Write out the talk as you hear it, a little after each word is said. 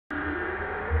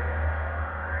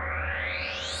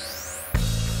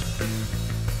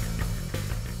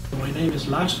My name is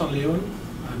Lars Van Leeuwen.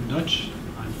 I'm Dutch.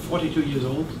 I'm 42 years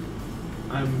old.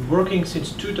 I'm working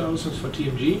since 2000 for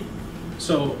TMG.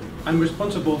 So I'm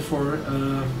responsible for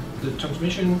the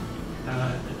transmission,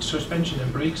 suspension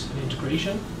and brakes and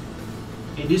integration.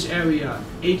 In this area,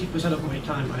 80% of my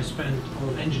time I spend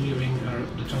on engineering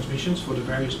the transmissions for the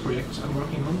various projects I'm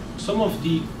working on. Some of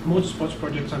the motorsports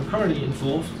projects I'm currently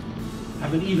involved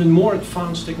have an even more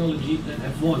advanced technology than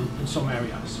F1 in some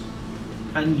areas.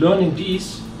 And learning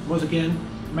these was again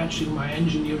matching my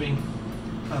engineering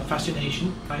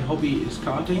fascination. My hobby is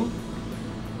karting,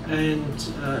 and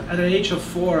at the age of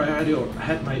 4 I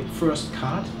had my first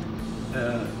kart,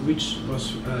 which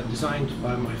was designed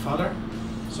by my father.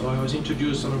 So I was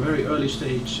introduced on a very early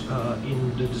stage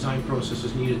in the design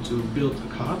processes needed to build a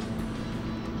kart.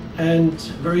 And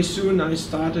very soon I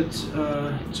started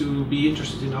to be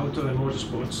interested in auto and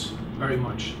motorsports very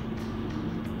much.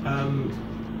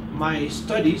 My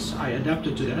studies, I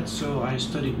adapted to that, so I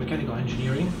studied mechanical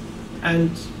engineering, and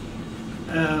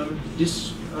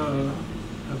this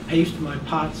paved my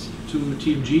path to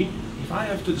TMG. If I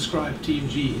have to describe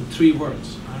TMG in 3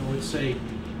 words, I would say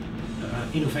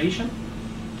innovation,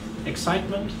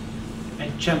 excitement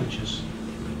and challenges.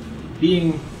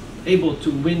 Being able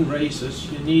to win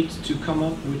races, you need to come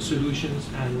up with solutions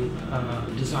and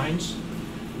designs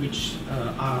which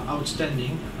are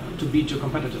outstanding to beat your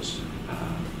competitors.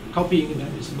 Copying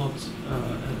them is not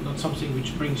something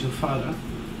which brings you farther.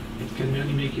 It can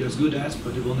only make you as good as,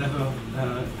 but it will never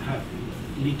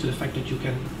lead to the fact that you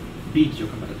can beat your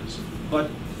competitors. But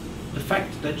the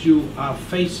fact that you are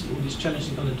facing these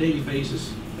challenges on a daily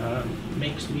basis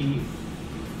makes me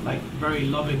like very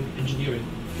loving engineering.